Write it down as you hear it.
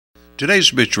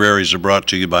Today's obituaries are brought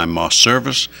to you by Moss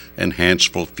Service and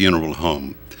Hansville Funeral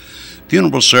Home.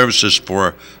 Funeral services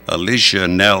for Alicia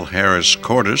Nell Harris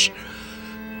Cordes,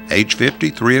 age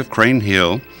 53, of Crane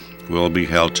Hill, will be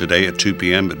held today at 2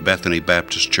 p.m. at Bethany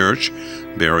Baptist Church.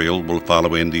 Burial will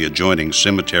follow in the adjoining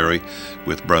cemetery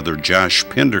with Brother Josh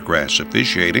Pendergrass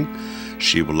officiating.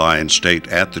 She will lie in state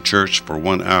at the church for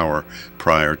 1 hour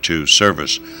prior to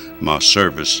service. Moss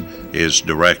Service is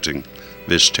directing.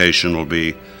 Visitation will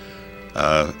be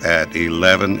at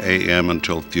 11 a.m.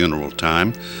 until funeral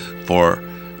time. For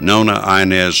Nona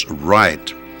Inez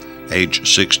Wright,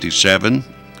 age 67,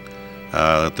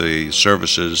 the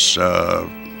services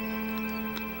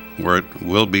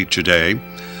will be today,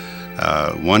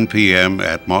 1 p.m.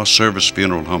 at Moss Service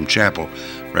Funeral Home Chapel.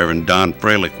 Reverend Don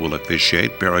Freilich will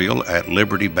officiate. Burial at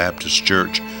Liberty Baptist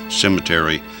Church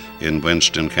Cemetery in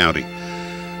Winston County.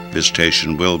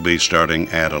 Visitation will be starting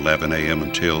at 11 a.m.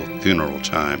 until funeral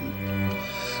time.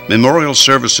 Memorial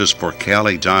services for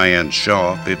Callie Diane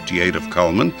Shaw, 58, of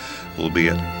Coleman, will be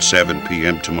at 7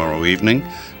 p.m. tomorrow evening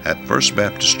at First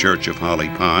Baptist Church of Holly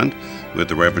Pond, with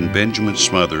the Reverend Benjamin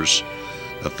Smothers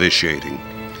officiating.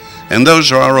 And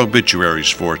those are our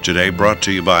obituaries for today, brought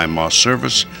to you by Moss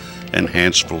Service and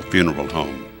Hansville Funeral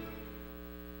Home.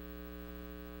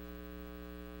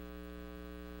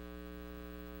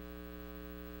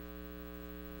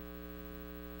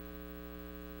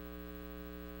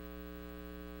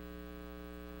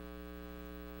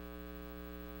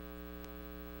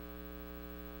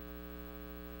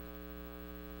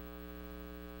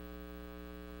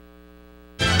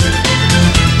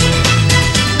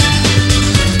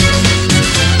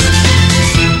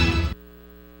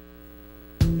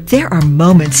 There are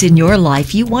moments in your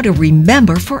life you want to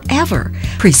remember forever.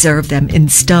 Preserve them in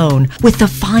stone with the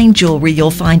fine jewelry you'll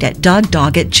find at Doug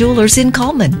Doggett Jewelers in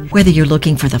Coleman. Whether you're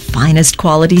looking for the finest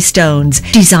quality stones,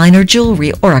 designer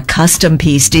jewelry, or a custom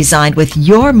piece designed with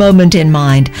your moment in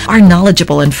mind, our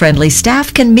knowledgeable and friendly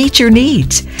staff can meet your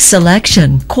needs.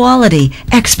 Selection, quality,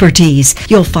 expertise.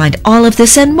 You'll find all of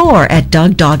this and more at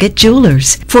Doug Doggett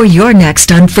Jewelers. For your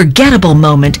next unforgettable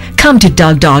moment, come to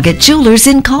Doug Doggett Jewelers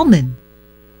in Coleman.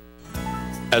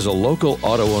 As a local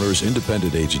auto owners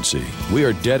independent agency, we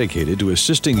are dedicated to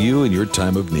assisting you in your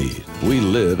time of need. We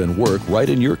live and work right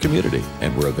in your community,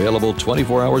 and we're available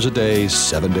 24 hours a day,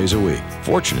 7 days a week.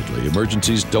 Fortunately,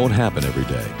 emergencies don't happen every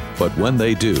day, but when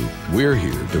they do, we're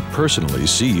here to personally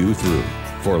see you through.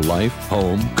 For life,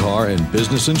 home, car, and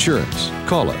business insurance,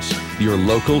 call us, your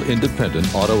local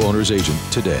independent auto owners agent,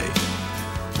 today.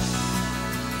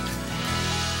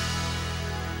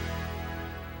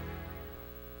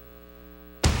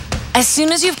 As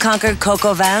soon as you've conquered coq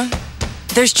au vin,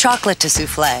 there's chocolate to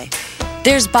souffle.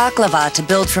 There's baklava to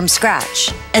build from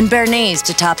scratch, and béarnaise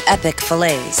to top epic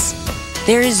fillets.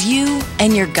 There is you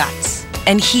and your guts,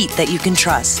 and heat that you can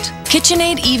trust.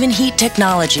 KitchenAid Even Heat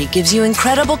technology gives you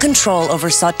incredible control over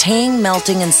sautéing,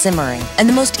 melting, and simmering, and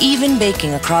the most even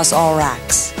baking across all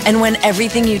racks. And when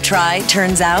everything you try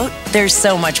turns out, there's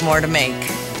so much more to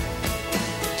make.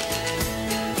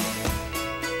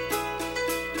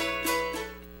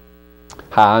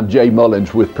 Hi, I'm Jay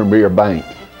Mullins with Premier Bank.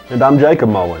 And I'm Jacob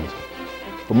Mullins.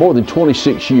 For more than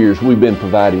 26 years, we've been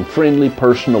providing friendly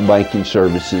personal banking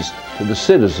services to the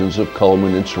citizens of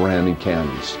Coleman and surrounding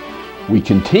counties. We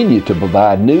continue to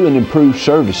provide new and improved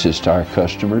services to our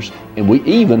customers, and we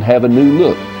even have a new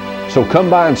look. So come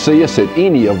by and see us at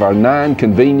any of our 9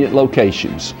 convenient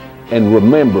locations. And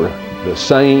remember, the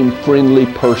same friendly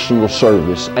personal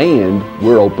service, and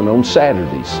we're open on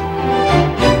Saturdays.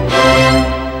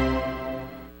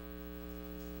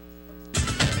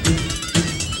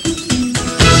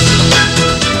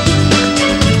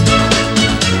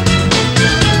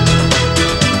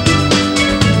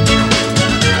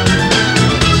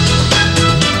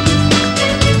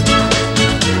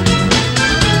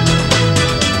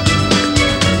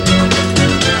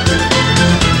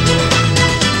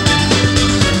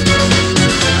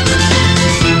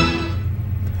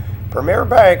 Premier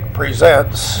Bank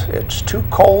presents It's Too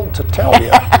Cold to Tell You.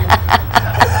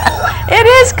 It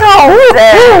is cold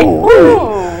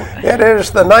today. It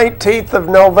is the 19th of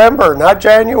November, not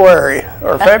January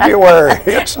or February.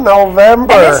 It's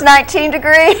November. And it's 19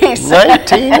 degrees.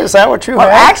 19? Is that what you Well,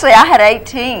 had? actually, I had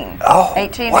 18. Oh,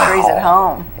 18 wow. degrees at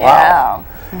home. Wow. Yeah.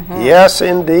 Mm-hmm. Yes,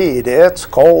 indeed. It's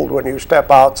cold when you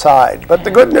step outside. But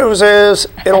the good news is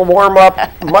it'll warm up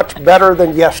much better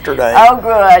than yesterday. Oh,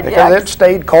 good. Because it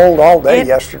stayed cold all day It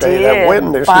yesterday. did. That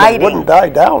wind Biting. wouldn't die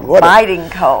down, would it? Biting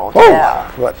cold. Whew. Yeah.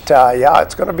 But yeah,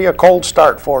 it's going to be a cold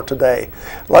start for today.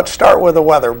 Let's start with the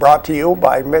weather, brought to you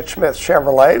by Mitch Smith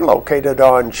Chevrolet, located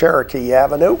on Cherokee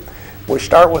Avenue. We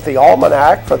start with the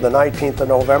almanac for the 19th of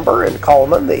November in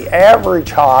Coleman. The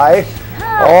average high,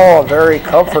 very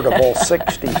comfortable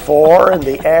 64, and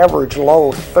the average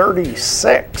low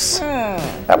 36.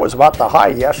 That was about the high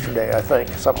yesterday, I think,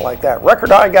 something like that. Record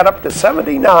high got up to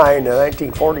 79 in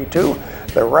 1942.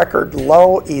 The record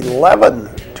low 11,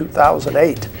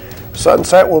 2008.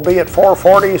 Sunset will be at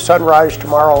 4:40, sunrise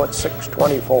tomorrow at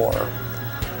 6:24.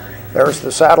 There's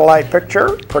the satellite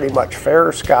picture, pretty much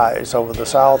fair skies over the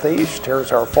southeast.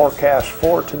 Here's our forecast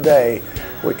for today.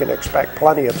 We can expect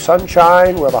plenty of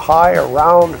sunshine with a high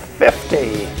around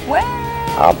 50.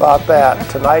 How about that?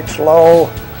 Tonight's low,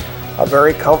 a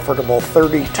very comfortable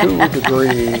 32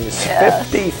 degrees.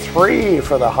 53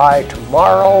 for the high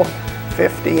tomorrow.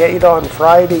 58 on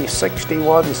Friday,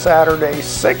 61 Saturday,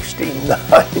 69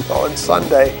 on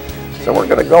Sunday. So we're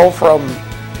going to go from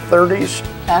 30s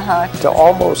to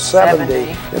almost 70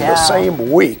 in the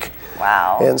same week.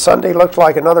 Wow. And Sunday looks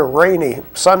like another rainy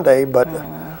Sunday, but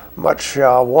much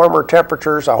warmer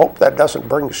temperatures. I hope that doesn't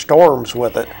bring storms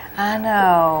with it. I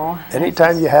know.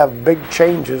 Anytime you have big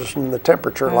changes in the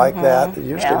temperature like that, it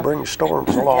usually brings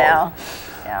storms along.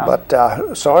 But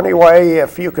so anyway,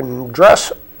 if you can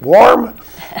dress warm,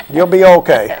 you'll be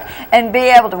okay. And be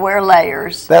able to wear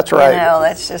layers. That's right. You know,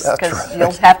 that's just because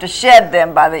you'll have to shed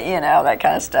them by the, that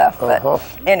kind of stuff. But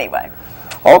anyway.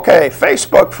 Okay,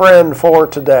 Facebook friend for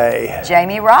today.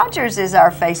 Jamie Rogers is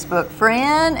our Facebook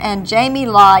friend, and Jamie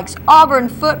likes Auburn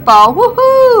football.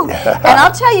 Woohoo! And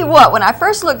I'll tell you what, when I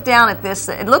first looked down at this,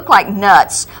 it looked like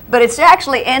nuts, but it's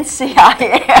actually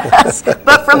NCIS.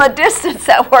 But from a distance,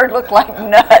 that word looked like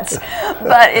nuts.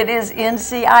 But it is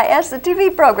NCIS, the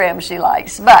TV program she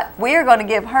likes. But we are going to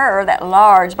give her that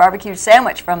large barbecue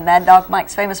sandwich from Mad Dog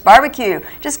Mike's Famous Barbecue.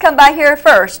 Just come by here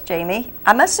first, Jamie.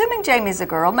 I'm assuming Jamie's a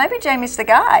girl. Maybe Jamie's the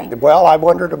guy. Well, I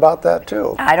wondered about that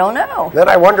too. I don't know. Then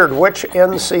I wondered which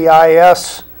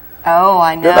NCIS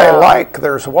I know. do they like.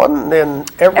 There's one in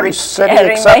every city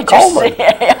except Coleman.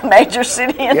 Major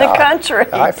city in the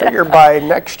country. I figure by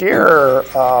next year,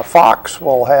 Fox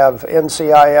will have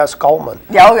NCIS Coleman.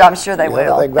 Oh, I'm sure they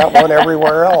will. They've got one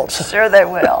everywhere else. Sure they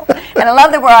will. And I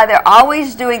love that they're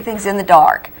always doing things in the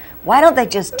dark. Why don't they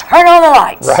just turn on the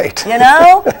lights? Right. You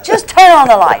know? Just turn on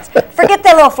the lights. Forget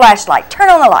that little flashlight. Turn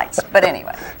on the lights. But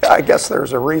anyway. I guess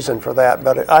there's a reason for that,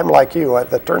 but I'm like you. I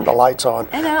turn the lights on.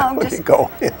 I know. Just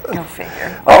go. Go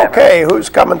figure. Whatever. Okay, who's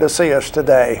coming to see us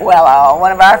today? Well,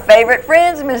 one of our favorite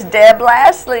friends, Miss Deb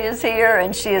Laslie, is here,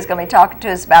 and she is going to be talking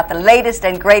to us about the latest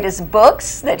and greatest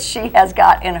books that she has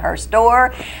got in her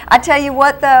store. I tell you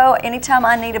what, though, anytime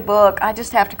I need a book, I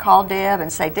just have to call Deb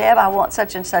and say, Deb, I want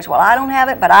such and such. Well, I don't have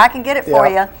it, but I can get it for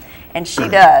you. And she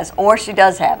does, or she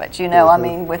does have it. You know, I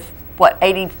mean, with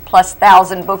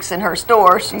 80,000+ books in her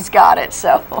store, she's got it.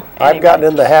 So anyway. I've gotten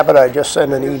in the habit. I just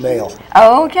send an email.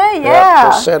 Okay, yeah.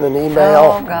 Just send an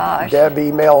email. Oh gosh. Deb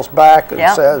emails back and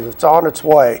says it's on its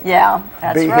way. Yeah,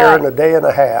 that's Be right. here in a day and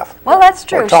a half. Well, that's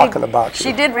true. We're talking about you.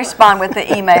 She did respond with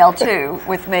the email too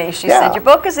with me. She said your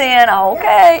book is in.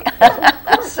 Okay.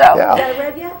 So. Yeah. Is that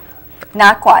read yet?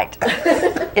 Not quite.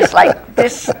 It's like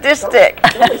this thick.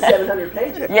 Only 700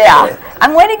 pages. Yeah.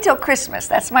 I'm waiting till Christmas.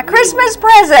 That's my Christmas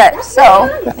present. So,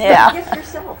 yeah. Gift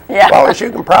yourself. Yeah. Well, as you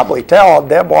can probably tell,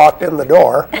 Deb walked in the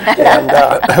door,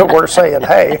 and we're saying,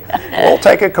 hey, we'll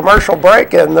take a commercial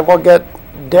break, and then we'll get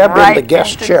Deb in the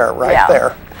guest chair right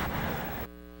there.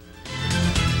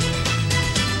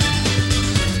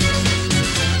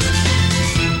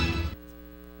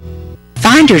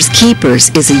 Finders Keepers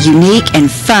is a unique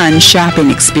and fun shopping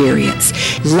experience.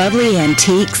 Lovely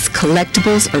antiques,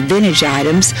 collectibles, or vintage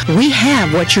items, we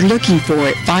have what you're looking for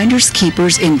at Finders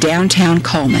Keepers in downtown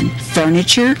Coleman.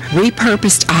 Furniture,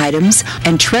 repurposed items,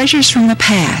 and treasures from the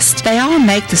past. They all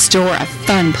make the store a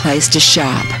fun place to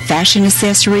shop. Fashion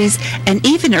accessories and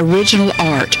even original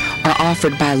art are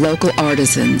offered by local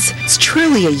artisans. It's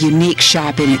truly a unique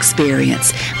shopping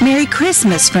experience. Merry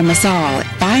Christmas from us all at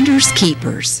Finders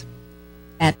Keepers.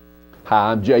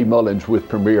 Hi, I'm Jay Mullins with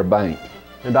Premier Bank.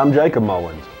 And I'm Jacob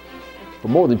Mullins. For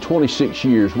more than 26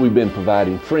 years, we've been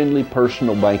providing friendly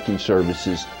personal banking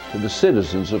services to the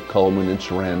citizens of Coleman and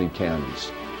surrounding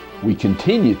counties. We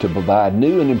continue to provide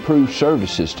new and improved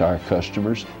services to our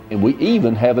customers, and we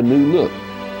even have a new look.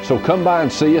 So come by and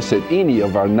see us at any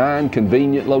of our 9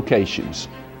 convenient locations.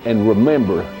 And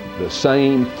remember, the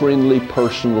same friendly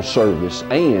personal service,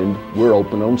 and we're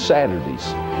open on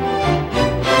Saturdays.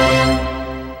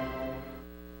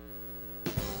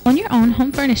 On Your Own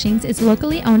Home Furnishings is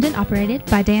locally owned and operated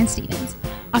by Dan Stevens,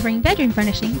 offering bedroom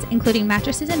furnishings including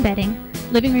mattresses and bedding,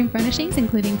 living room furnishings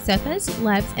including sofas,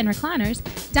 loves, and recliners,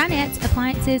 dinettes,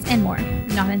 appliances, and more.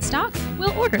 Not in stock?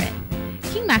 We'll order it.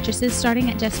 king mattresses starting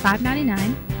at just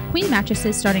 $5.99, queen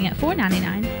mattresses starting at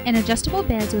 $4.99, and adjustable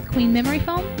beds with queen memory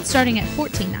foam starting at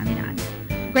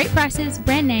 $14.99. Great prices,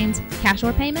 brand names, cash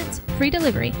or payments, free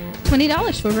delivery,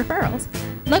 $20 for referrals.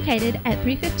 Located at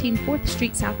 315 4th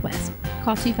Street Southwest.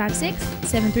 Call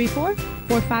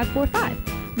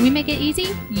 256-734-4545. We make it easy,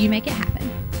 you make it happen.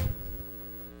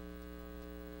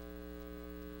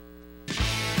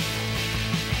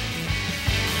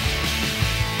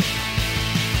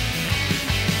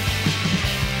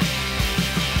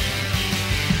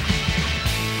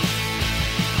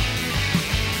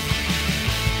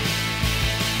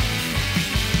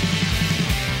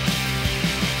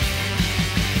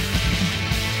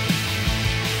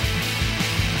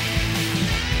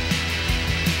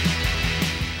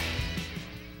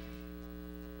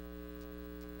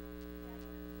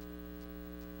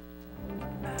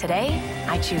 Today,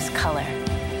 I choose color.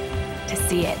 To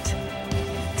see it.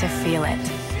 To feel it.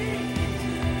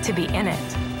 To be in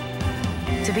it.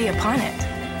 To be upon it.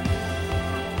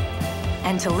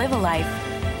 And to live a life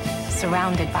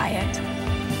surrounded by it.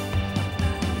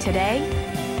 Today,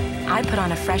 I put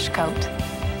on a fresh coat.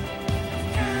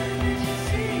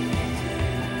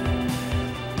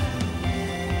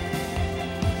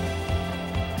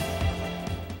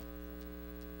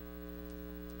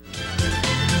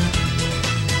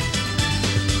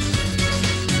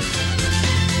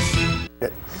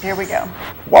 Here we go.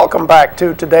 Welcome back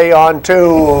to Today on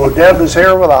 2. Deb is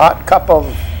here with a hot cup of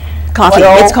coffee.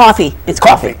 Joe. It's coffee. It's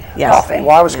coffee. Yes. Coffee. Well,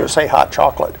 I was going to say hot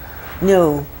chocolate.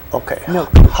 No. Okay. No.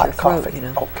 Hot throat, coffee. you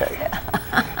know. Okay.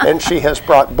 And she has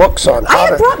brought books on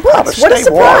how to brought how to books. What a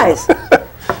stay warm. surprise.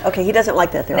 Okay, he doesn't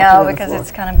like that there. No, because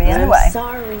it's going to be in the way.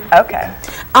 Sorry. Okay.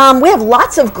 We have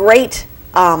lots of great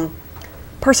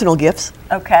personal gifts.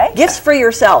 Okay. Gifts for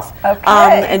yourself.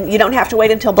 Okay. And you don't have to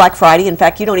wait until Black Friday. In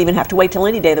fact, you don't even have to wait till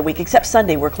any day of the week, except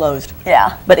Sunday, we're closed.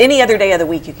 Yeah. But any other day of the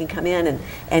week, you can come in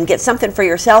and get something for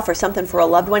yourself or something for a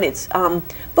loved one. It's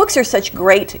books are such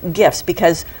great gifts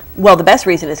because, well, the best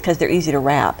reason is because they're easy to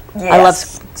wrap. Yes. I love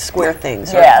square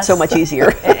things. Yes. So much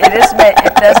easier. It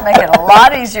does make it a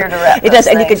lot easier to wrap. It does,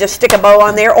 and you can just stick a bow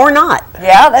on there or not.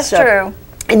 Yeah, that's true.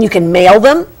 And you can mail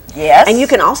them. Yes. And you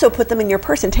can also put them in your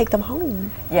purse and take them home.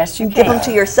 Yes, you can. Give them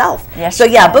to yourself. Yes, so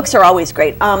you yeah, can. books are always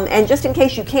great. And just in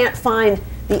case you can't find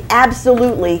the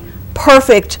absolutely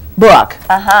perfect book,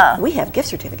 we have gift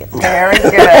certificates. Very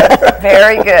good.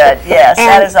 Very good. Yes,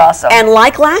 that is awesome. And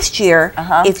like last year,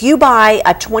 if you buy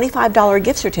a $25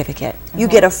 gift certificate, you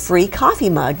get a free coffee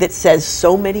mug that says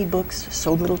 "So many books,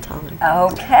 so little time."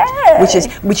 Okay.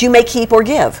 Which you may keep or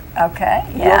give. Okay.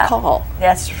 Your Yeah. call.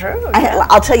 That's true.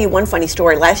 I'll tell you one funny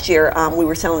story. Last year, we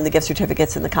were selling the gift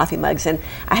certificates and the coffee mugs, and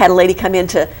I had a lady come in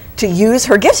to use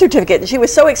her gift certificate, and she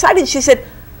was so excited. She said,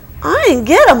 "I didn't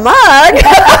get a mug."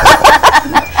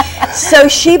 So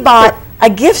she bought a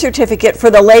gift certificate for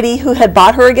the lady who had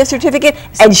bought her a gift certificate,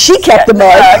 and she kept the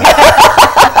mug.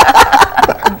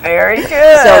 Very good.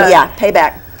 So yeah,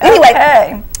 payback. Anyway,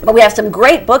 Okay. but we have some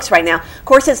great books right now. Of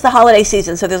course, it's the holiday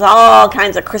season, so there's all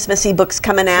kinds of Christmassy books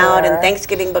coming out and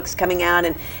Thanksgiving books coming out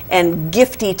and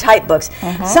gifty type books.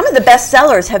 Some of the best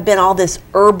sellers have been all this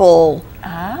herbal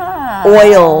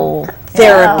oil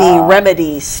therapy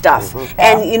remedy stuff.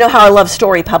 And you know how I love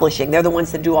Story Publishing. They're the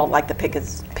ones that do all like the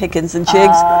pickens and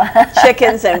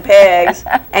chickens and pigs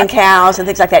and cows and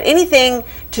things like that. Anything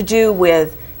to do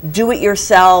with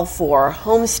do-it-yourself or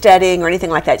homesteading or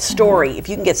anything like that. Story. If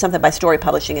you can get something by Story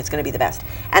Publishing, it's going to be the best.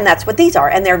 And that's what these are.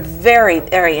 And they're very,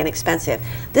 very inexpensive.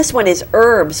 This one is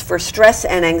Herbs for Stress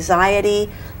and Anxiety,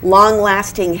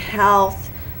 Long-Lasting Health,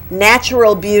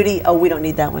 Natural Beauty. Oh, we don't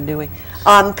need that one, do we?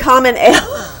 Common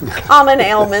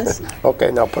ailments. Okay,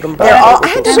 now put them back. I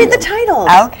had to read the titles.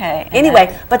 Okay.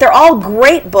 Anyway, but they're all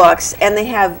great books, and they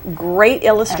have great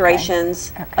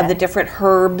illustrations of the different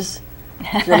herbs.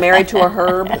 If you're married to a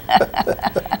herb.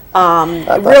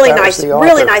 Really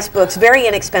nice books, very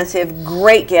inexpensive,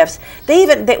 great gifts.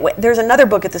 There's another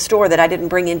book at the store that I didn't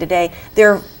bring in today.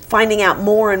 They're finding out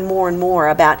more and more and more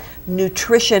about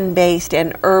nutrition-based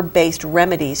and herb-based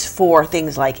remedies for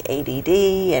things like ADD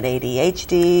and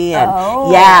ADHD,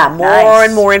 and more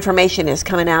and more information is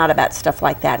coming out about stuff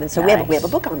like that. And so we have a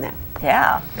book on that.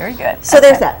 Yeah, very good. So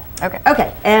there's that.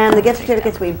 Okay. And the gift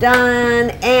certificates we've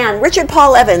done. And Richard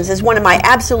Paul Evans is one of my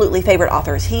absolutely favorite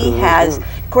authors. He has,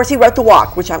 of course, he wrote The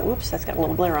Walk, which that's got a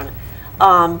little glare on it,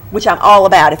 which I'm all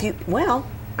about.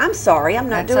 I'm sorry, I'm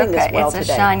not doing this well today. It's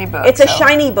a shiny book. It's a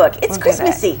shiny book. It's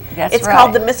Christmassy. It's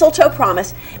called The Mistletoe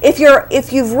Promise. If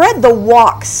you've read the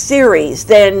Walk series,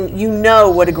 then you know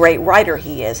what a great writer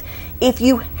he is. If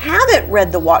you haven't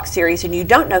read the Walk series and you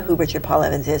don't know who Richard Paul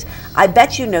Evans is, I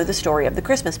bet you know the story of the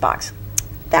Christmas box.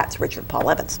 That's Richard Paul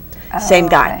Evans. Same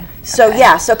guy. So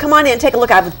yeah, so come on in, take a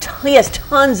look. He has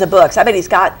tons of books. I bet he's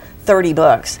got 30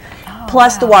 books,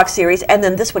 plus the Walk series, and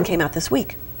then this one came out this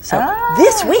week. So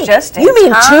this week, you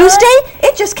mean Tuesday?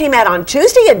 It just came out on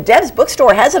Tuesday, and Deb's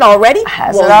Bookstore has it already?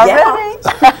 Has it already?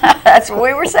 Yeah. That's what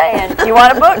we were saying. You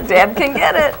want a book, Deb can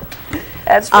get it.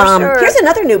 That's for sure. Here's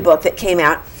another new book that came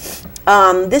out.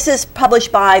 This is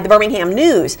published by the Birmingham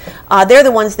News. They're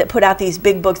the ones that put out these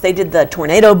big books. They did the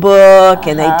tornado book,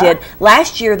 and they did,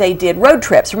 last year they did road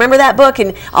trips. Remember that book?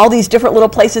 And all these different little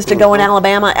places to go in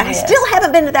Alabama. And I still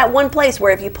haven't been to that one place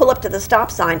where if you pull up to the stop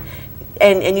sign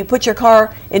and you put your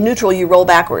car in neutral, you roll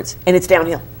backwards, and it's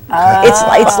downhill.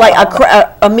 It's like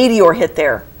a meteor hit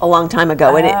there a long time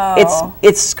ago, and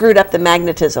it's screwed up the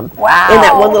magnetism in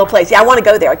that one little place. Yeah, I want to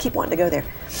go there. I keep wanting to go there.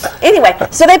 Anyway,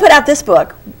 so they put out this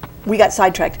book. We got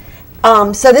sidetracked.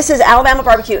 So this is Alabama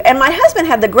barbecue, and my husband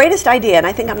had the greatest idea, and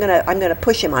I think I'm gonna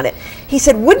push him on it. He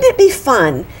said, "Wouldn't it be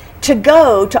fun to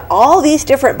go to all these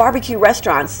different barbecue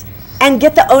restaurants and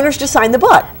get the owners to sign the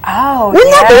book? Wouldn't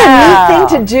that be a neat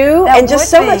thing to do? And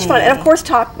just so much fun. And of course,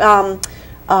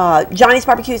 Johnny's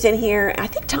Barbecue's in here. I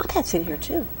think Top Hat's in here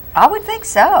too. I would think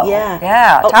so.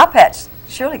 Yeah. Top Hat's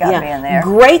surely got to be in there.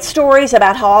 Great stories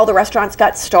about how all the restaurants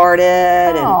got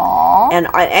started, and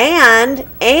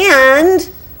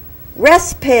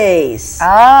recipes.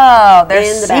 Oh,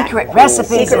 there's secret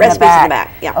recipes in the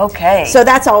back. Yeah. Okay. So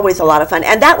that's always a lot of fun,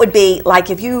 and that would be like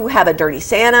if you have a dirty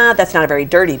Santa. That's not a very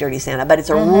dirty Santa, but it's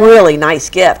a really nice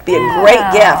gift. Be a great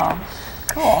gift.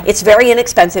 Cool. It's very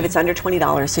inexpensive. It's under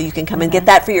 $20, so you can come and get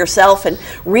that for yourself and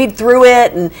read through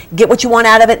it and get what you want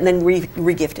out of it, and then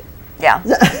re-gift it. Yeah.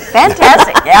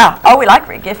 Fantastic. Yeah. Oh, we like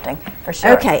regifting for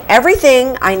sure. Okay.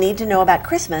 Everything I need to know about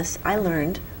Christmas, I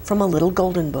learned from a little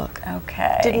golden book.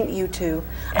 Okay. Didn't you too?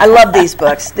 I love these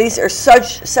books. These are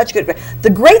such good. The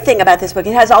great thing about this book,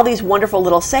 it has all these wonderful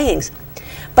little sayings,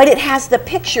 but it has the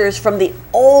pictures from the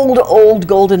old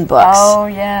golden books. Oh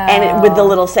yeah. And with the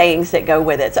little sayings that go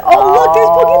with it. So, look, there's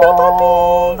Pokey Little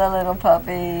Puppy. The little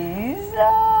puppies.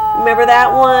 Oh. Remember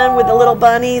that one with the little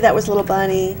bunny? That was Little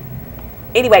Bunny.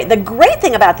 Anyway, the great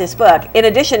thing about this book, in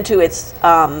addition to it's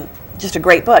just a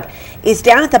great book, is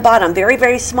down at the bottom, very,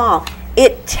 very small,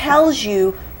 it tells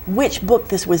you which book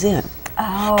this was in.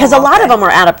 Because a lot of them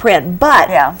are out of print, but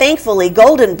thankfully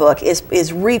Golden Book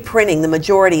is reprinting the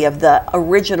majority of the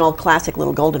original classic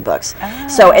little Golden Books.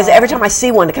 So every time I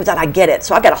see one that comes out, I get it.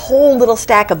 So I've got a whole little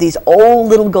stack of these old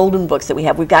little Golden Books that we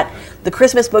have. We've got the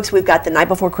Christmas books, we've got The Night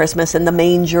Before Christmas and The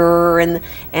Manger and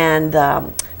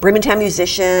Birmingham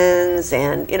Musicians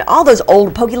and all those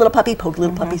old Pokey Little Puppy, Pokey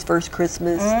Little Puppy's First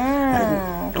Christmas.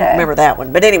 I don't remember that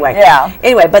one, but anyway. Yeah.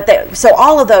 Anyway, but so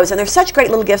all of those, and they're such great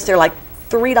little gifts. They're like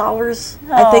 $3,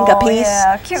 I think, a piece.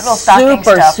 Yeah, cute little stocking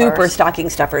stuffers. Super stocking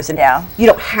stuffers. And you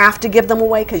don't have to give them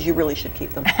away because you really should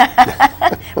keep them.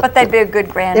 But they'd be a good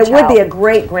grandchild. It would be a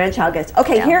great grandchild gift.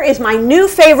 Okay, here is my new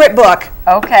favorite book.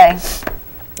 Okay.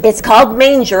 It's called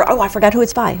Manger. Oh, I forgot who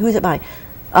it's by. Who is it by?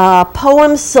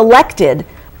 Poems selected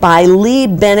by Lee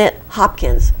Bennett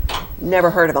Hopkins.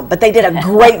 Never heard of them, but they did a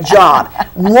great job.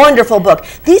 Wonderful book.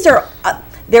 These are...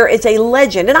 there is a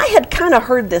legend, and I had kind of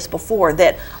heard this before,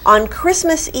 that on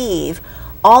Christmas Eve,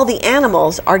 all the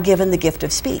animals are given the gift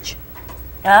of speech.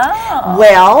 Oh.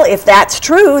 Well, if that's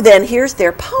true, then here's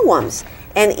their poems.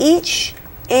 And each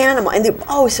animal, and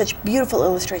such beautiful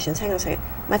illustrations. Hang on a second.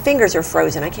 My fingers are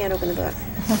frozen. I can't open the book.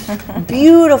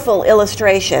 Beautiful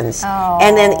illustrations. Oh.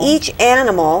 And then each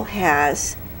animal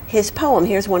has his poem.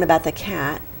 Here's one about the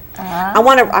cat. I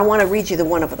want to read you the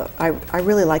one of the. I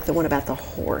really like the one about the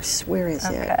horse. Where is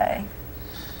it? Okay.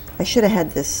 I should have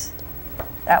had this.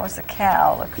 That was the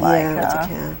cow. Looked like. Yeah, that's a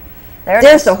cow.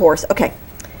 There's the horse. Okay.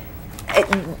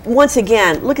 Once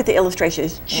again, look at the illustration.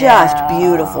 It's just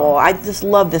beautiful. I just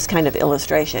love this kind of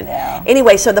illustration. Yeah.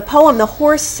 Anyway, so the poem, the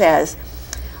horse says,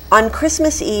 "On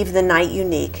Christmas Eve, the night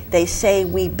unique, they say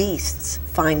we beasts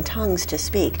find tongues to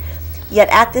speak. Yet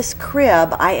at this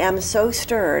crib I am so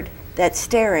stirred that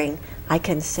staring I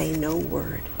can say no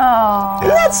word." Oh,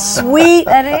 isn't that sweet?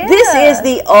 That is. This is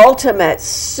the ultimate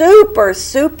super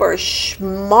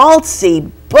schmaltzy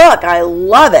book. I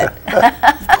love it.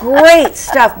 Great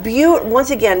stuff.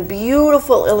 Once again,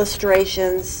 beautiful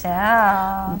illustrations.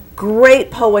 Yeah. Great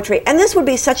poetry. And this would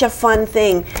be such a fun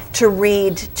thing to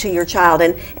read to your child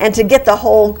and to get the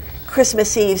whole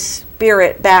Christmas Eve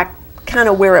spirit back kind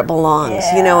of where it belongs,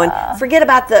 and forget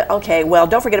about don't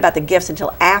forget about the gifts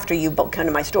until after you come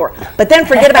to my store, but then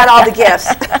forget about all the gifts.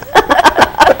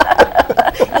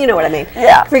 You know what I mean?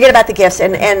 Yeah. Forget about the gifts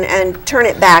and turn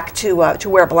it back to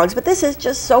where it belongs. But this is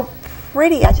just so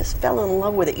pretty. I just fell in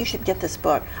love with it. You should get this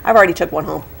book. I've already took one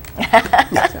home.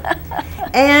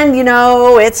 And you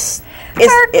know, it's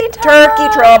turkey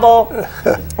trouble.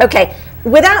 Okay,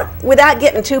 without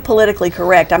getting too politically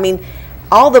correct, I mean,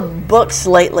 all the books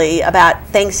lately about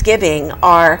Thanksgiving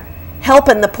are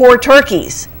helping the poor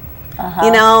turkeys.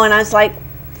 You know, and I was like,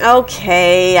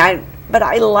 okay, but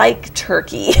I like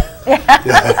turkey.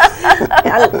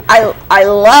 I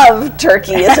love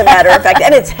turkey, as a matter of fact,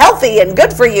 and it's healthy and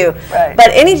good for you. Right. But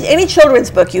any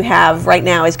children's book you have right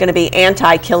now is going to be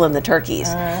anti-killing the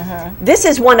turkeys. This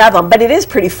is one of them, but it is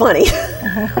pretty funny.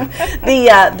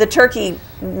 The turkey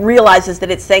realizes that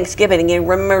it's Thanksgiving, and he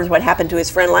remembers what happened to his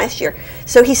friend last year.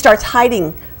 So he starts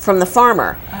hiding from the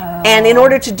farmer, and in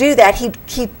order to do that,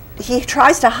 he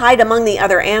tries to hide among the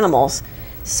other animals.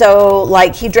 So,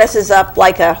 like, he dresses up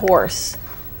like a horse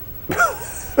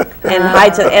and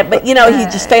hides it. But, you know, he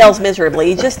just fails miserably.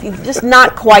 He's just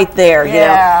not quite there, you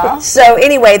know. So,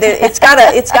 anyway, it's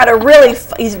got a really,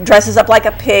 he dresses up like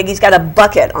a pig. He's got a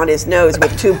bucket on his nose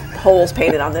with 2 holes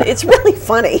painted on it. It's really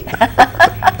funny.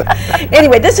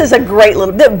 Anyway, this is a great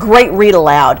read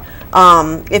aloud.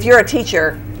 If you're a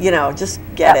teacher, you know, just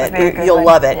get it. You'll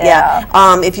love it.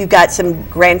 Yeah. If you've got some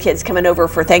grandkids coming over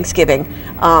for Thanksgiving,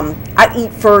 I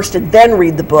eat first and then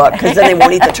read the book, because then they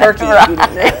won't eat the turkey.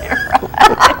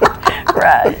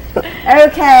 Right.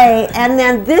 Okay, and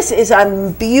then this is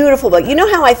a beautiful book. You know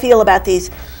how I feel about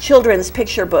these children's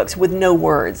picture books with no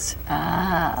words?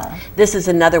 This is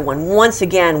another one, once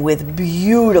again with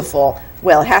beautiful,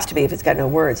 well, it has to be if it's got no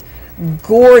words,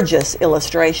 gorgeous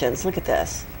illustrations. Look at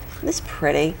this. Isn't this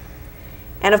pretty?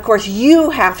 And of course, you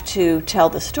have to tell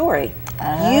the story.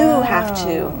 You have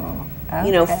to,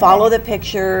 you know, follow the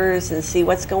pictures and see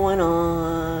what's going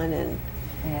on, and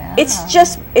it's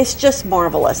just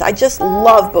marvelous. I just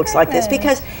love books like this,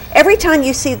 because every time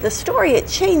you see the story, it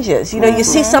changes. You know, you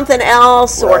see something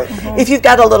else, or if you've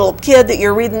got a little kid that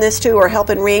you're reading this to or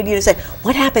helping read, you say,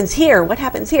 "What happens here? What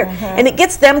happens here?" And it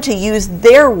gets them to use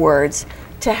their words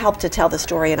to help to tell the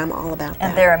story, and I'm all about that.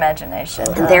 And their imagination.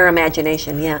 And their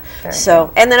imagination, yeah.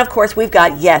 So, and then of course we've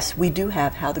got, yes, we do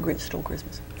have How the Grinch Stole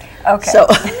Christmas. Okay. So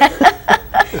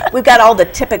we've got all the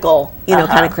typical, you know,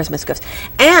 kind of Christmas gifts.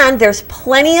 And there's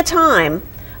plenty of time.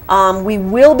 We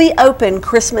will be open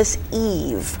Christmas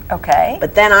Eve. Okay.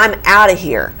 But then I'm out of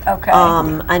here. Okay.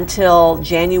 Until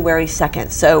January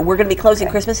 2nd. So we're going to be closing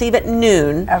Christmas Eve at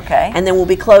noon. Okay. And then we'll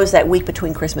be closed that week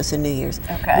between Christmas and New Year's.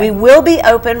 Okay. We will be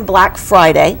open Black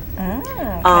Friday.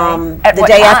 The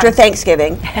day after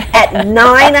Thanksgiving at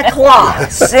 9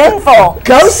 o'clock. Sinful.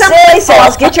 Go someplace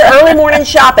else. Get your early morning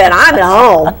shopping. I'm at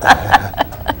home.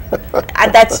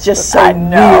 That's just so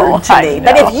weird to me.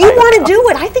 But if you want to do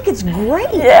it, I think it's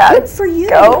great. Yeah. Good for you.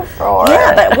 Go for it.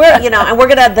 Yeah, but we're, you know, and we're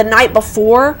going to, the night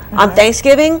before on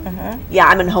Thanksgiving, yeah,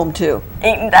 I'm at home too.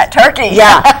 Eating that turkey.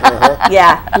 Yeah.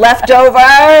 Yeah.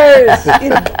 Leftovers.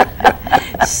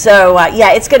 So,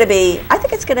 yeah, it's going to be, I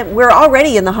think it's going to, we're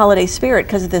already in the holiday spirit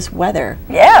because of this weather.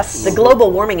 Yes. The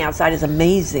global warming outside is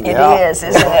amazing. It is,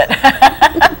 isn't it?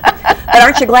 But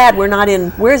aren't you glad we're not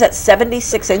in, where is that,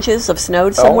 76 inches of snow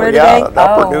somewhere today?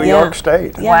 Upper New York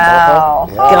State. Yeah. Wow.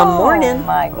 Good morning. Oh,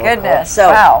 my goodness. So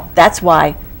wow. That's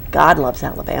why God loves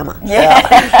Alabama.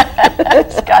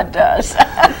 Yes, God does.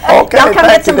 Okay, Y'all come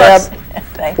get some books.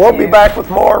 Thank We'll you. be back with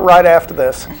more right after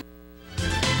this.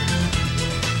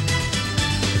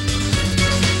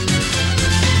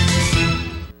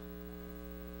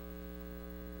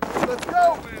 Let's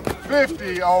go.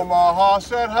 50 Omaha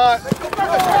said hot.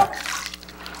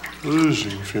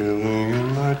 Losing feeling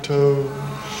in my toes.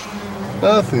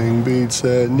 Nothing beats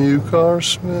that new car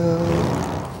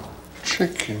smell.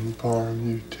 Chicken parm,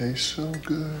 you taste so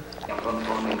good.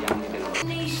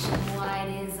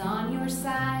 Nationwide is on your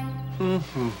side.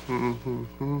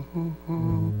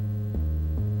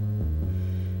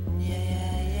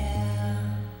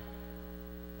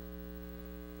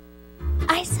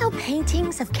 I sell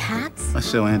paintings of cats. I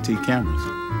sell antique cameras.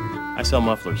 I sell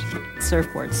mufflers.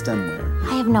 Surfboard stemware.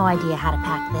 I have no idea how to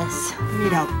pack this. I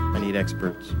need help. I need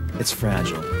experts. It's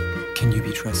fragile. Can you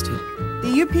be trusted?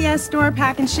 The UPS Store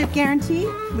Pack and Ship Guarantee.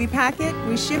 We pack it,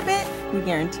 we ship it, we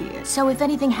guarantee it. So if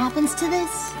anything happens to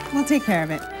this, we'll take care of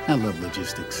it. I love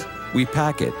logistics. We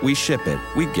pack it, we ship it,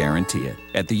 we guarantee it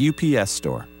at the UPS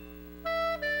Store.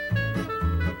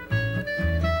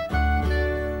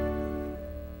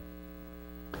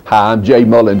 Hi, I'm Jay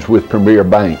Mullins with Premier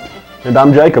Bank. And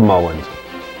I'm Jacob Mullins.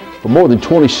 For more than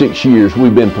 26 years,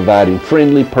 we've been providing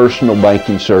friendly personal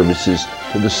banking services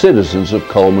to the citizens of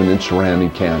Coleman and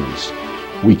surrounding counties.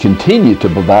 We continue to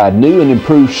provide new and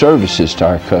improved services to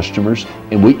our customers,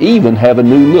 and we even have a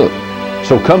new look.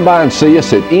 So come by and see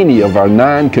us at any of our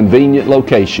 9 convenient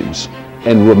locations.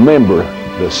 And remember,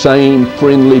 The same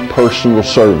friendly personal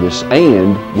service,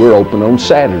 and we're open on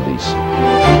Saturdays.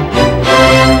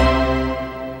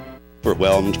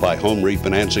 Overwhelmed by home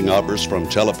refinancing offers from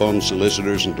telephone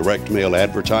solicitors and direct mail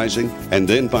advertising, and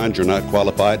then find you're not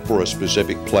qualified for a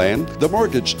specific plan? The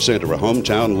Mortgage Center, a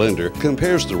hometown lender,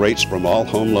 compares the rates from all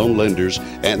home loan lenders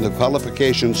and the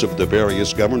qualifications of the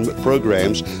various government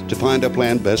programs to find a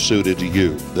plan best suited to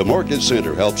you. The Mortgage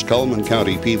Center helps Cullman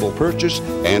County people purchase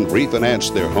and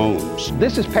refinance their homes.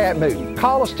 This is Pat Newton.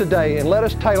 Call us today and let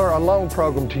us tailor a loan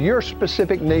program to your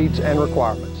specific needs and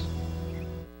requirements.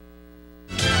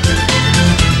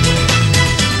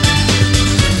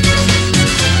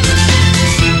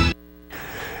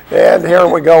 And here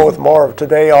we go with more of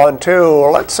Today on 2.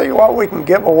 Let's see what we can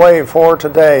give away for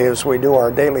today as we do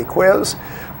our daily quiz.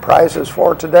 Prizes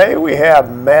for today, we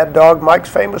have Mad Dog Mike's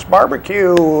Famous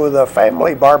Barbecue, the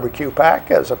family barbecue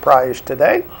pack as a prize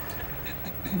today.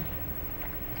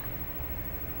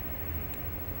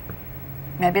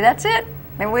 Maybe that's it.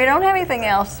 Maybe we don't have anything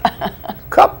else.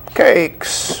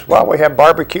 Cupcakes. Well, we have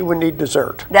barbecue, we need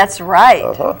dessert. That's right.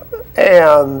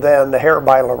 And then the Hair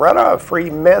by Loretta, a free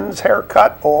men's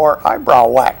haircut or eyebrow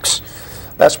wax.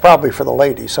 That's probably for the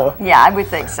ladies, huh? Yeah, I would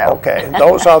think so. Okay,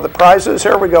 those are the prizes.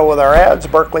 Here we go with our ads.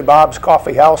 Berkeley Bob's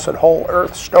Coffee House and Whole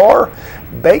Earth Store,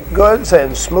 baked goods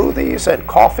and smoothies and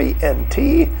coffee and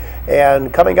tea.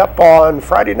 And coming up on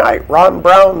Friday night, Ron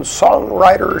Brown's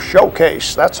Songwriter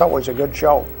Showcase. That's always a good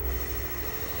show.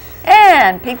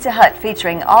 And Pizza Hut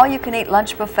featuring all-you-can-eat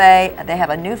lunch buffet. They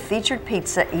have a new featured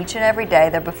pizza each and every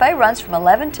day. Their buffet runs from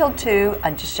 11 till 2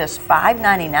 and just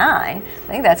 $5.99. I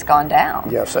think that's gone down.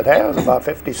 Yes, it has, about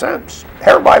 50 cents.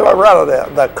 Hair by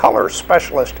Loretta, the color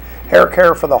specialist. Hair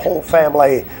care for the whole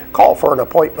family. Call for an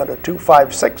appointment at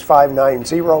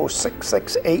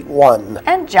 256-590-6681.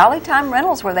 And Jolly Time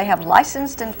Rentals, where they have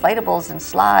licensed inflatables and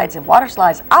slides and water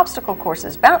slides, obstacle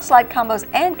courses, bounce slide combos,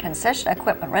 and concession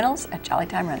equipment rentals at Jolly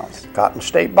Time Rentals. Cotton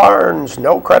State Barns,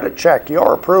 no credit check,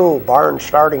 you're approved. Barns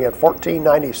starting at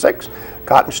 $14.96.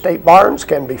 Cotton State Barns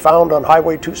can be found on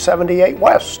Highway 278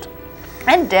 West.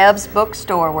 And Deb's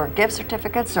Bookstore, where gift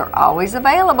certificates are always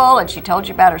available. And she told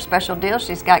you about her special deal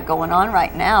she's got going on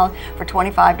right now. For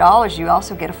 $25, you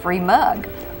also get a free mug.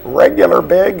 Regular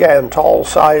big and tall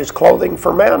size clothing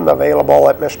for men available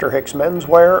at Mr. Hicks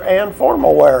Menswear and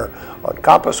Formal Wear on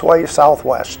Compass Way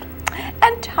Southwest.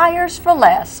 And tires for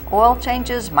less. Oil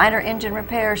changes, minor engine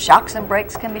repairs, shocks and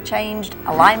brakes can be changed,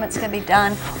 alignments can be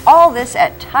done. All this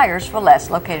at Tires for Less,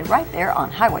 located right there on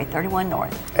Highway 31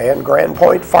 North. And Grand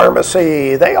Point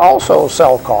Pharmacy, they also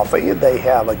sell coffee. They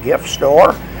have a gift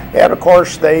store. And of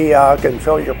course, they can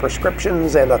fill your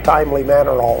prescriptions in a timely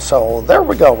manner also. There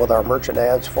we go with our merchant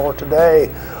ads for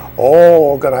today.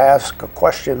 Oh, going to ask a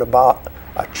question about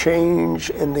a change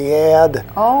in the ad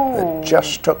that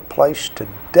just took place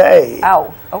today.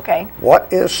 Oh, okay.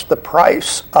 What is the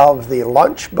price of the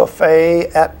lunch buffet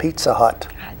at Pizza Hut?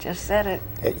 I just said it.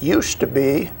 It used to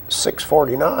be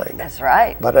 $6.49. That's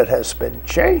right. But it has been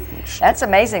changed. That's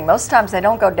amazing. Most times they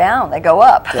don't go down, they go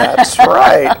up. That's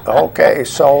right. Okay,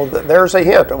 so there's a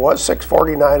hint. It was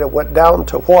 $6.49. It went down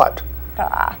to what?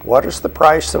 What is the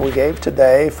price that we gave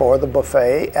today for the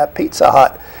buffet at Pizza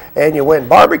Hut? And you win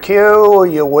barbecue,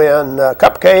 you win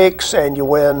cupcakes, and you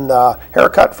win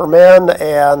haircut for men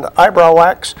and eyebrow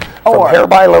wax from Hair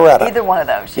by Loretta. Either one of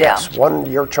those, yes, one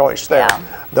your choice there. Yeah.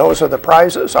 Those are the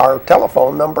prizes. Our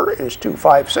telephone number is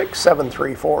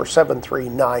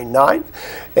 256-734-7399,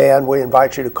 and we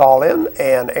invite you to call in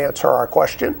and answer our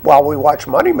question while we watch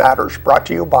Money Matters, brought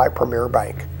to you by Premier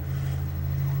Bank.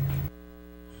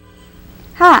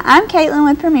 Hi, I'm Caitlin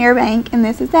with Premier Bank, and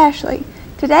this is Ashley.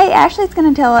 Today, Ashley's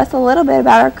going to tell us a little bit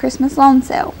about our Christmas loan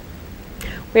sale.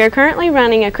 We are currently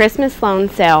running a Christmas loan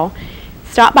sale.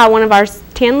 Stop by one of our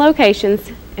 10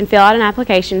 locations and fill out an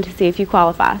application to see if you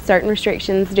qualify. Certain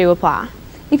restrictions do apply.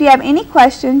 If you have any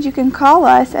questions, you can call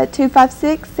us at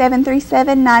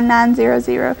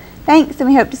 256-737-9900. Thanks, and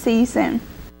we hope to see you soon.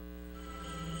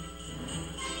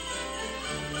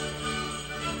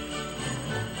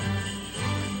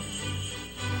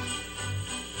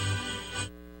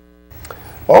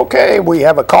 Okay, we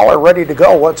have a caller ready to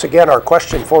go. Once again, our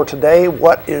question for today,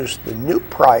 what is the new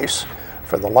price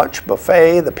for the lunch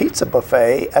buffet, the pizza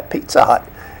buffet at Pizza Hut?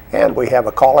 And we have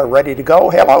a caller ready to go.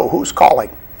 Hello, who's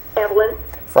calling? Evelyn.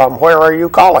 From where are you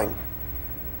calling?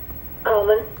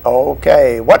 Coleman.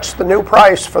 Okay, what's the new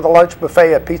price for the lunch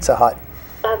buffet at Pizza Hut?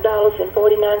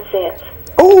 $5.49.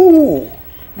 Ooh,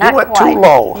 Not you went quite. too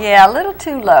low. Yeah, a little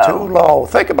too low. Too low.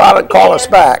 Think about it, call us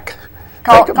back.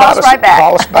 Call us right back.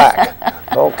 Call us back.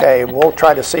 Okay, we'll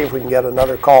try to see if we can get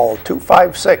another call.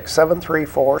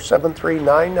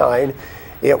 256-734-7399.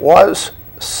 It was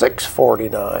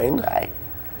 $6.49. Right.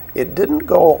 It didn't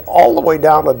go all the way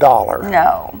down $1.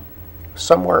 No.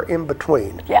 Somewhere in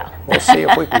between. Yeah. We'll see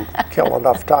if we can kill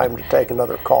enough time to take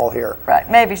another call here. Right,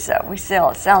 maybe so. It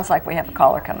sounds like we have a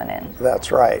caller coming in.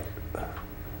 That's right.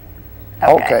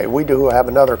 Okay, we do have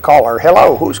another caller.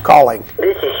 Hello, who's calling?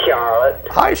 This is Charlotte.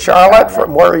 Hi, Charlotte.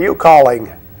 From where are you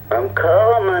calling? From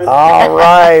Coleman. All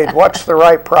right. What's the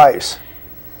right price?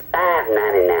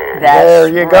 $5.99. There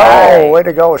you go. Way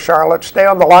to go, Charlotte. Stay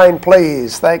on the line,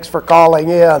 please. Thanks for calling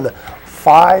in.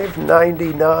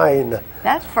 $5.99.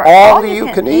 That's for all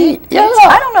you can eat. Yeah.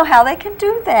 I don't know how they can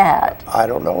do that. I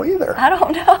don't know either. I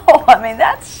don't know. I mean,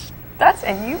 that's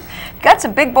and you got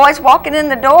some big boys walking in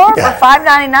the door for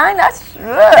 $5.99. That's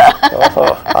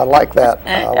I like that.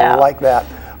 I like that.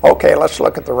 Okay, let's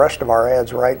look at the rest of our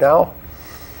ads right now.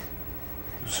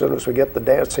 As soon as we get the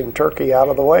dancing turkey out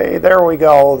of the way, there we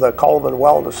go. The Coleman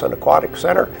Wellness and Aquatic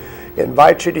Center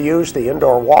invites you to use the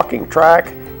indoor walking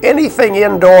track. Anything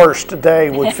indoors today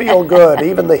would feel good,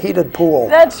 even the heated pool.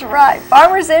 That's right.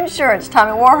 Farmers Insurance.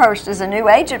 Tommy Warhurst is a new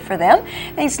agent for them.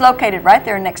 He's located right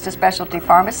there next to Specialty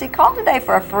Pharmacy. Call today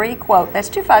for a free quote. That's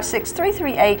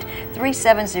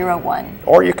 256-338-3701.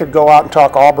 Or you could go out and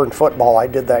talk Auburn football. I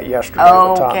did that yesterday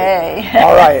with Tommy. Okay.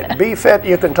 All right. Be Fit,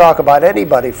 you can talk about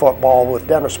anybody football with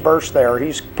Dennis Burst there.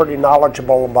 He's pretty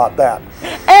knowledgeable about that.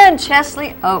 And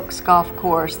Chesley Oaks Golf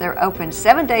Course. They're open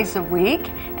 7 days a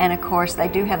week. And of course, they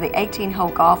do have the 18-hole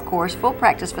golf course, full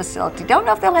practice facility. Don't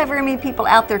know if they'll have very many people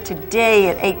out there today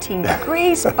at 18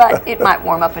 degrees, but it might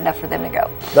warm up enough for them to go.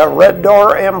 The Red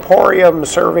Door Emporium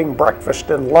serving breakfast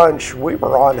and lunch. We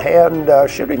were on hand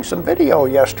shooting some video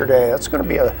yesterday. That's going to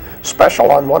be a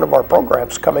special on one of our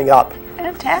programs coming up.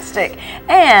 Fantastic.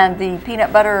 And the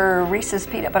Reese's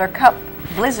Peanut Butter Cup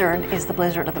Blizzard is the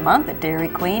Blizzard of the Month at Dairy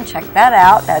Queen. Check that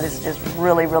out. That is just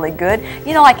really, really good.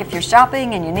 You know, like if you're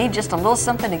shopping and you need just a little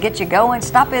something to get you going,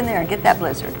 stop in there and get that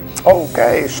Blizzard.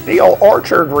 Okay, Steel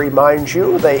Orchard reminds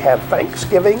you they have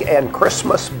Thanksgiving and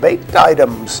Christmas baked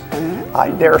items. I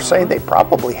dare say they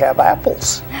probably have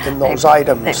apples in those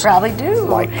items. They probably do.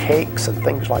 Like cakes and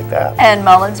things like that. And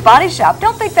Mullins Body Shop.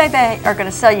 Don't think they are going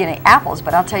to sell you any apples,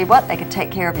 but I'll tell you what, they could take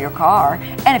care of your car.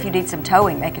 And if you need some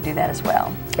towing, they could do that as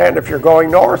well. And if you're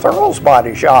going north, Earl's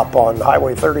Body Shop on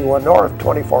Highway 31 North,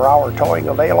 24-hour towing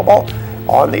available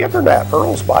on the internet,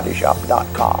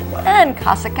 earlsbodyshop.com. And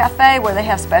Casa Cafe, where they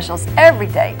have specials every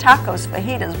day, tacos,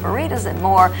 fajitas, burritos, and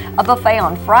more. A buffet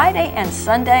on Friday and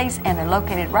Sundays, and they're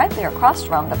located right there across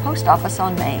from the post office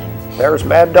on Main. There's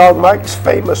Mad Dog Mike's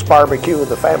Famous Barbecue.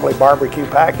 The family barbecue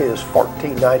pack is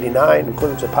 $14.99,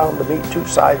 includes a pound of meat, 2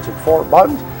 sides, and 4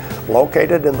 buns.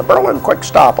 Located in the Berlin Quick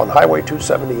Stop on Highway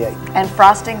 278. And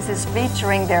Frostings is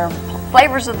featuring their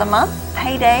flavors of the month: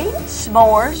 Payday,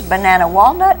 S'mores, Banana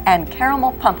Walnut, and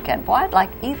Caramel Pumpkin. Boy, I'd like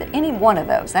any one of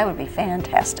those. That would be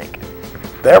fantastic.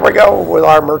 There we go with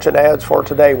our merchant ads for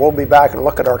today. We'll be back and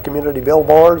look at our community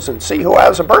billboards and see who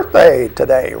has a birthday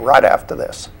today right after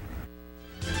this.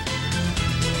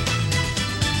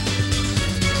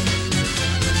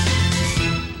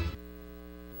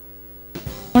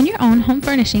 On Your Own Home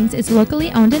Furnishings is locally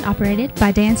owned and operated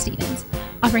by Dan Stevens,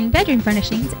 offering bedroom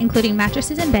furnishings including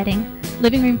mattresses and bedding,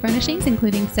 living room furnishings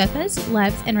including sofas,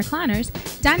 loves, and recliners,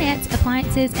 dinettes,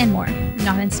 appliances, and more.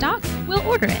 Not in stock? We'll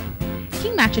order it.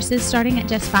 King mattresses starting at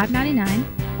just $5.99,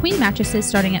 queen mattresses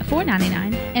starting at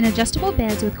 $4.99, and adjustable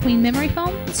beds with queen memory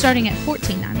foam starting at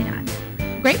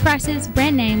 $14.99. Great prices,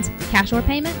 brand names, cash or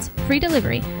payments, free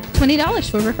delivery, $20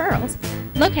 for referrals.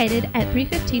 Located at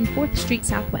 315 4th Street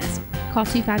Southwest. Call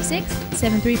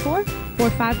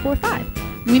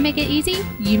 256-734-4545. We make it easy,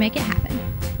 you make it happen.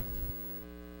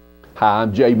 Hi,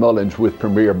 I'm Jay Mullins with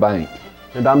Premier Bank.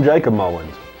 And I'm Jacob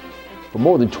Mullins. For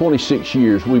more than 26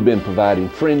 years, we've been providing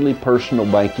friendly personal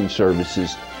banking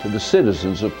services to the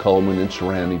citizens of Coleman and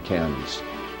surrounding counties.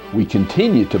 We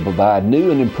continue to provide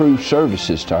new and improved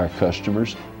services to our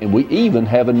customers, and we even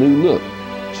have a new look.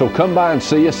 So come by and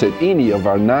see us at any of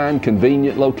our 9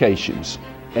 convenient locations.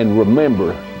 And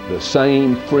remember, the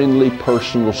same friendly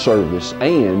personal service,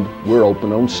 and we're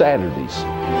open on Saturdays.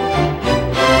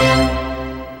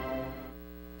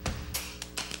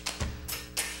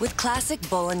 With classic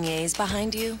bolognese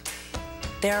behind you,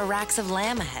 there are racks of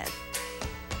lamb ahead.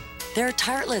 There are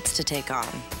tartlets to take on,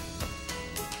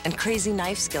 and crazy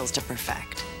knife skills to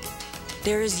perfect.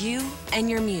 There is you and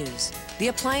your muse, the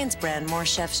appliance brand more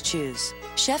chefs choose.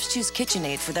 Chefs choose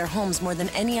KitchenAid for their homes more than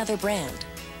any other brand.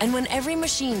 And when every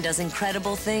machine does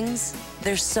incredible things,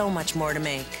 there's so much more to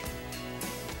make.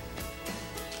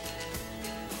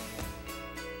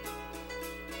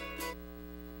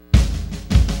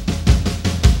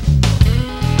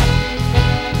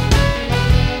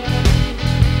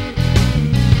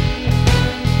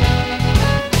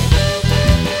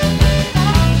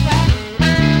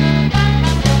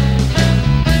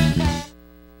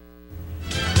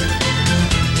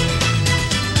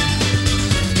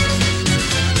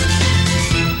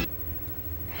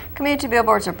 community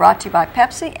billboards are brought to you by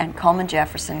Pepsi and Coleman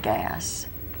Jefferson Gas.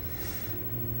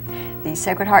 The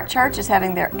Sacred Heart Church is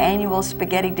having their annual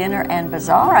spaghetti dinner and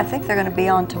bazaar. I think they're going to be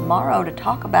on tomorrow to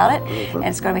talk about it. And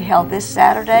it's going to be held this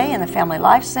Saturday in the Family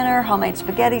Life Center. Homemade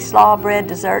spaghetti, slaw, bread,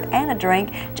 dessert, and a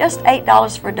drink. Just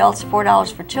 $8 for adults,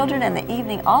 $4 for children. And the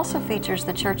evening also features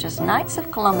the church's Knights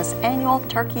of Columbus annual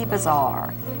Turkey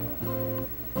Bazaar.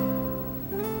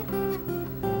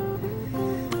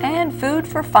 And Food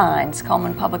for Fines.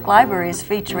 Coleman Public Library is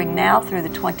featuring now through the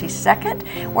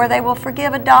 22nd, where they will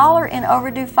forgive $1 in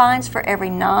overdue fines for every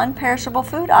non-perishable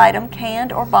food item,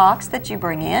 canned or boxed, that you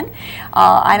bring in.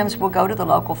 Items will go to the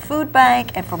local food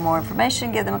bank, and for more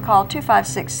information, give them a call,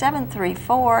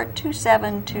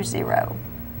 256-734-2720.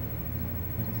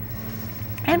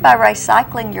 And by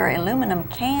recycling your aluminum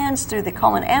cans through the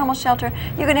Coleman Animal Shelter,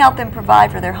 you can help them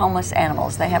provide for their homeless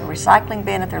animals. They have a recycling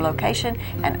bin at their location,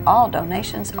 and all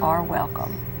donations are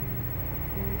welcome.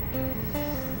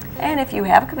 And if you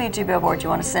have a community billboard you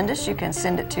want to send us, you can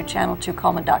send it to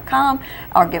channel2coleman.com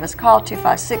or give us a call,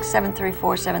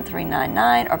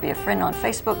 256-734-7399, or be a friend on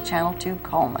Facebook, Channel 2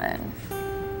 Coleman.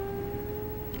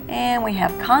 And we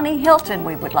have Connie Hilton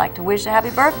we would like to wish a happy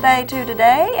birthday to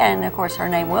today. And of course her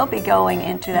name will be going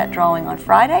into that drawing on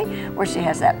Friday, where she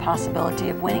has that possibility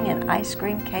of winning an ice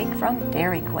cream cake from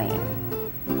Dairy Queen.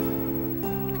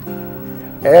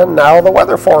 And now the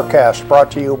weather forecast,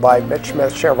 brought to you by Mitch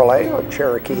Smith Chevrolet on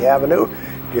Cherokee Avenue.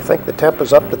 Do you think the temp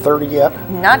is up to 30 yet?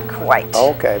 Not quite.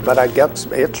 Okay, but I guess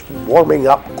it's warming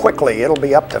up quickly. It'll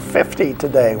be up to 50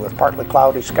 today with partly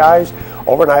cloudy skies.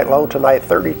 Overnight low tonight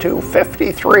 32,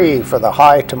 53 for the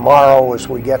high tomorrow as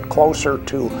we get closer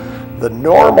to the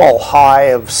normal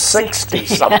high of 60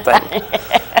 something.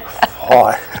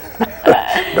 Oh,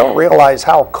 don't realize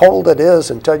how cold it is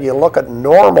until you look at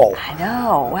normal. I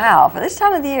know, wow. For this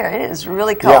time of the year, it is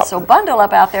really cold. Yep. So bundle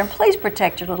up out there and please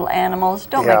protect your little animals.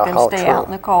 Don't make them stay out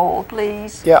in the cold,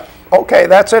 please. Yeah. Okay,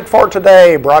 that's it for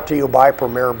today. Brought to you by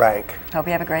Premier Bank. Hope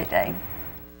you have a great day.